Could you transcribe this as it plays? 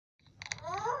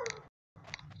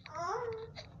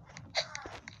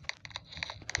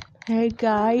Hey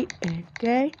guy,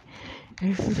 okay,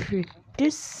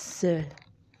 this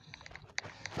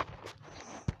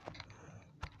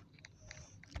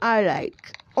I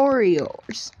like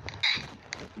Oreos.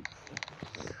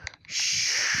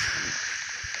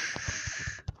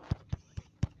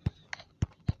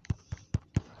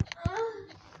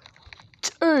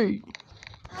 A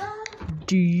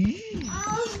D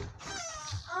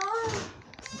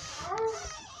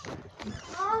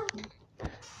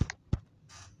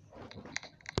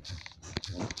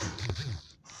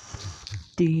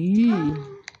D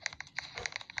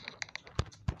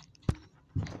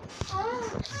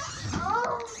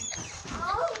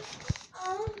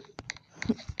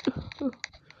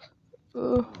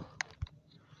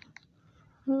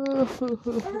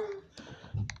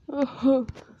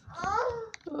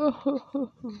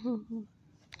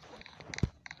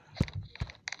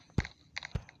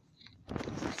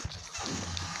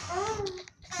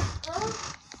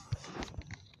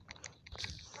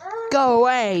Go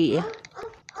away.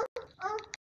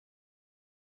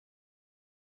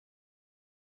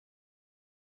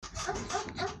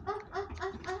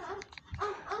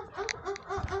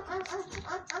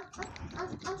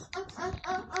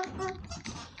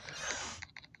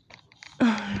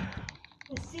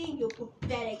 Let's see your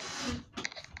pathetic feet.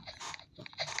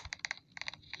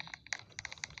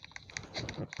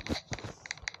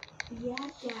 Yeah,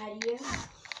 Daddy.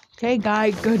 Hey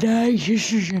guy, good day.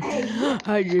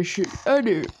 I just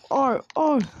edit.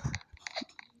 Oh.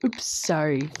 Oops,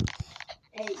 sorry.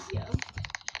 Hey, yo.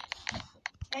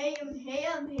 Hey,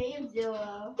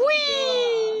 Zilla.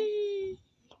 Whee!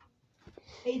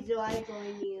 Hey, Zilla, I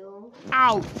join you.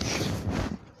 Ouch!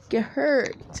 Get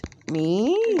hurt.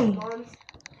 Me?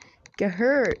 Get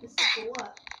hurt. This is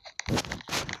what?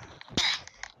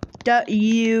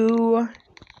 W.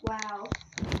 Wow.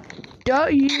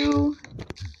 W.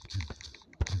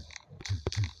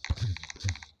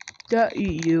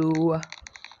 W.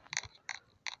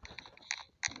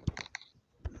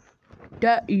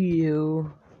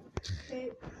 W.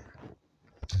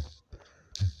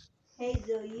 Hey,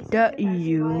 Zilla, you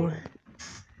W.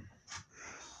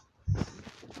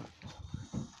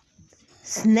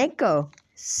 Sneko.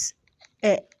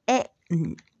 S-E-N-E-R.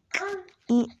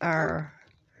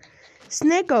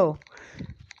 Sneko.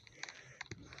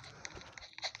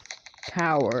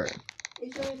 Tower.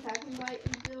 Is your attacking right,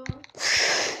 Zilla?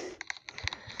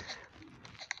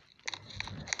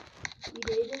 You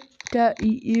did?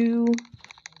 W.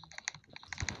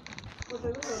 What's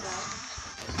over there, Dad?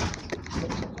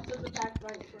 Just attack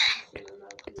right first, and then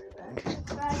I'll be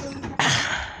right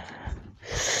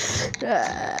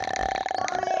back.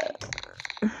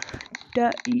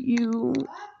 W.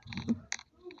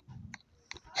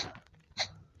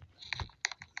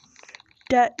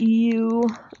 W.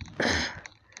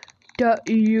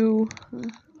 W.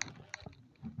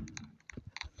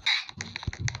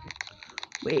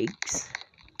 Wigs.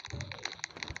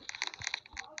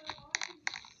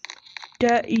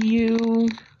 W.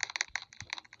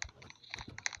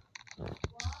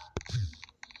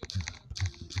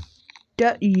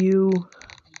 W.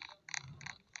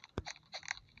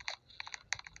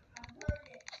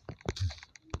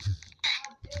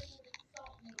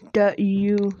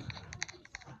 W.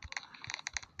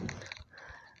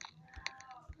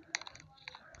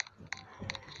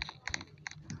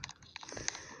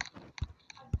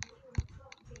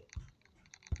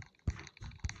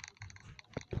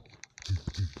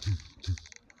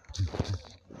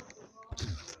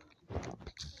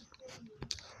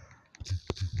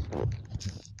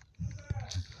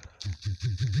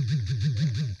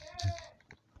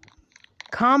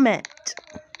 Comment.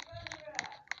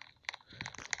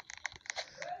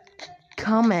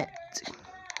 Comment.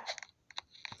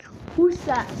 Who's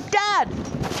that? Dad!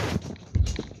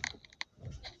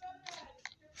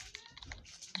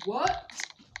 What?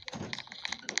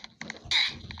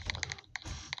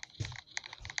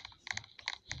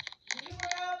 You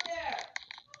were out there.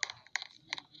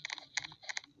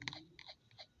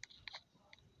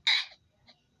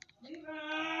 Leave her!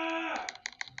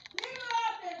 Leave her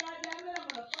out there, goddammit! I'm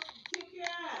gonna fucking kick your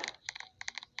ass!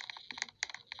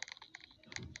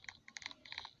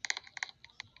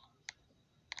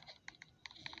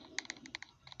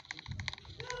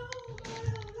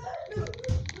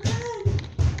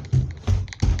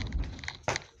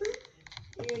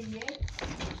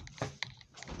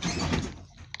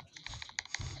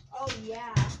 Oh,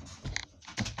 yeah.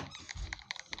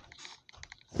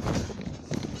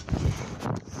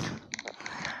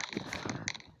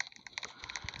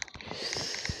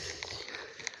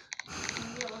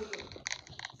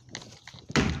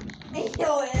 Hey,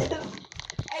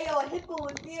 yo, hippo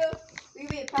with you. We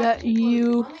That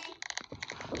you.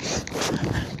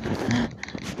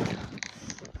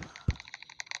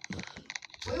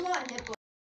 We want hippo.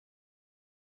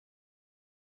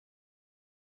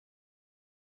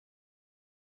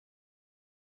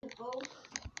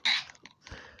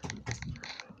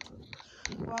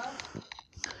 What?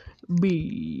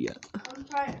 B. I'm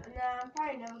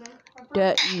probably never gonna.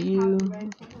 That you.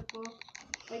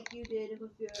 Like you did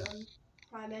with your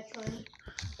Prime Metron.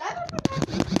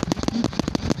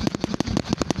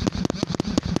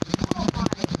 Oh my.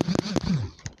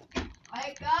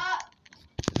 Wake up!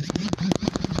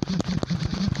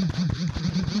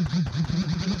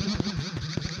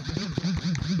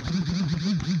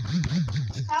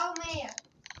 Help me!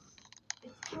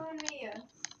 It's killing me.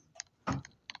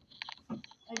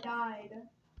 I died.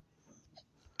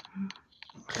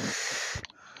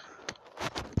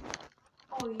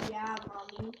 Oh yeah,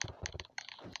 mommy.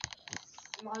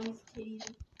 Mommy's kitty.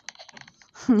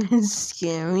 It's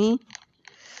scary.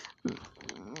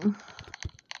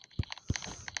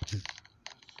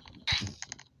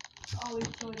 Oh, we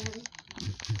killed him.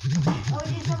 Oh,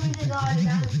 did somebody did not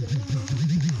advance.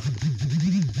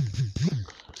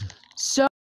 So.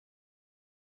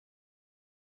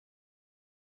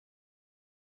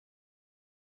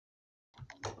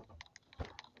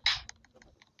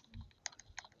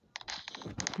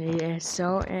 Yeah,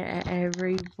 so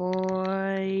every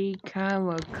boy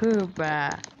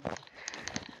Kamakura.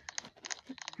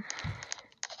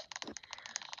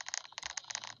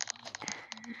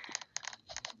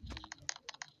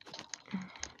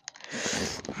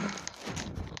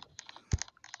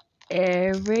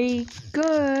 Every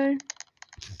good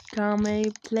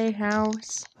Kame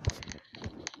Playhouse.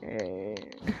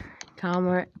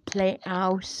 Kame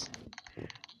Playhouse.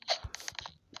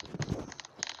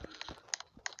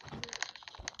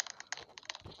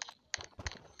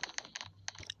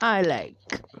 I like.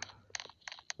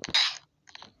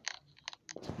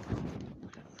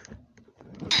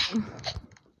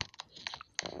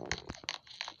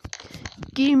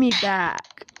 Give me back.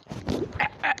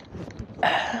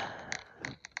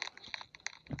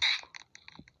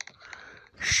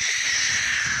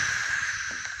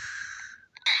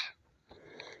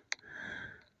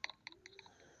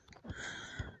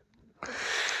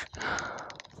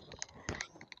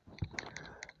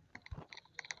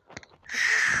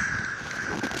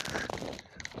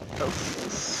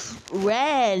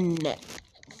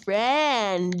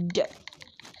 Friend.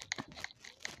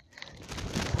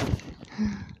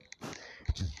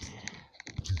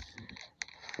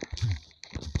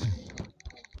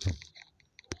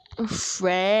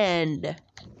 Friend.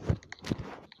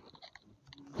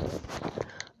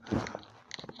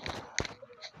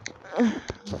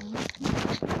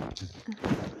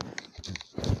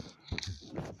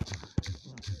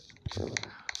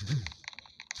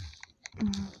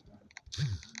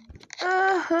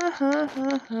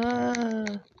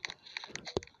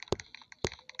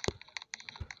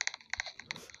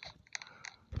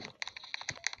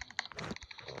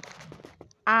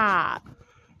 Ah.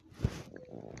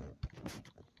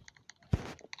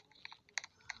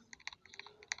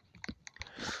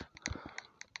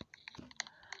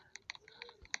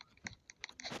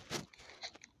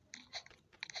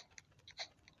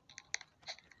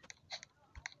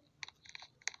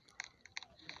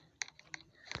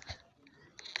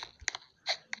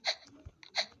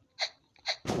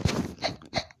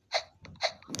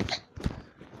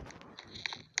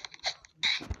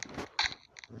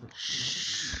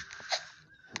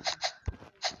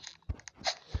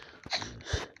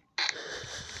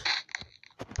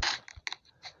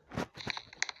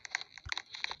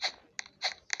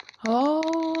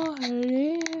 Oh,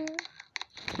 yeah.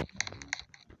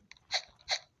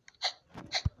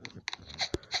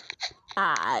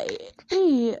 I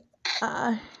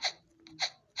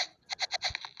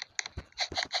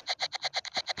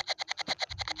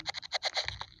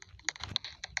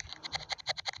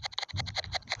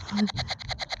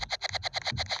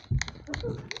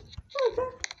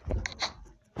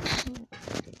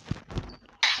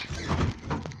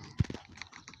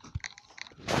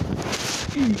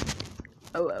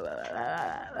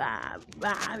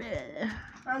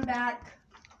I'm back.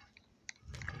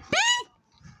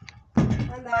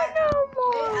 I'm back. no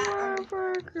Wait, more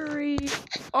Mercury.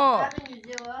 what Oh, happened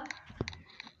to Zilla?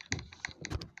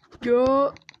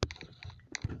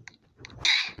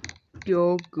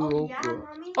 go. Oh yeah,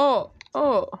 mommy.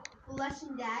 Oh.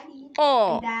 Blessing Daddy.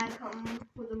 Oh. And Dad come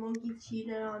with the monkey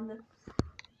cheetah on the.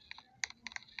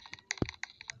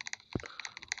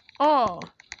 Oh.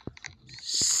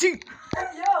 See.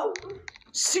 Yo.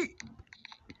 See.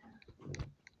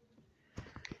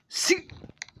 See.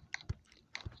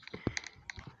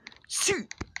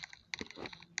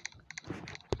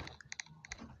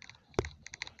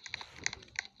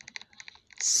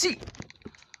 See.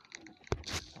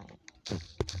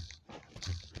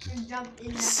 And jump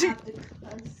in and See. have the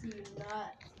cussy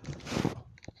nut.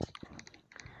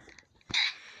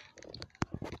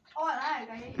 Oh, I lag.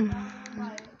 I hate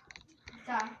my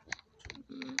stuff.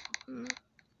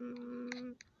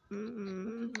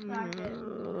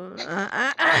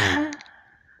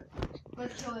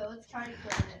 Let's kill it. Let's try to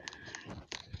kill it.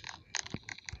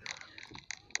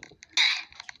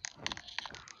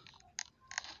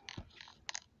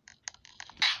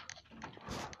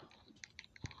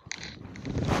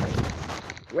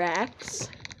 Rex.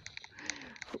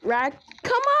 Rex,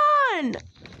 come on!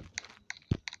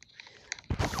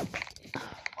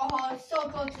 Oh, it's so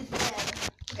close to dead.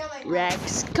 Look at my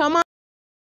Rex, come on!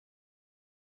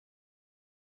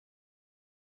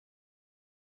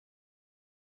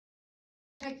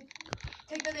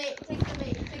 Take the bait. Take the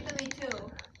bait. Take the bait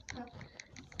too.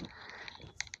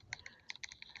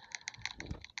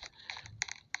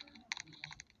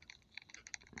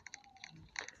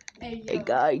 Hey, Hey yo.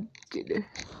 guys,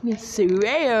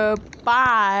 Surveyor,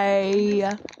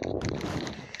 bye.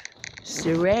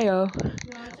 Surveyor,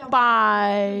 You wanna jump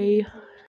bye. on?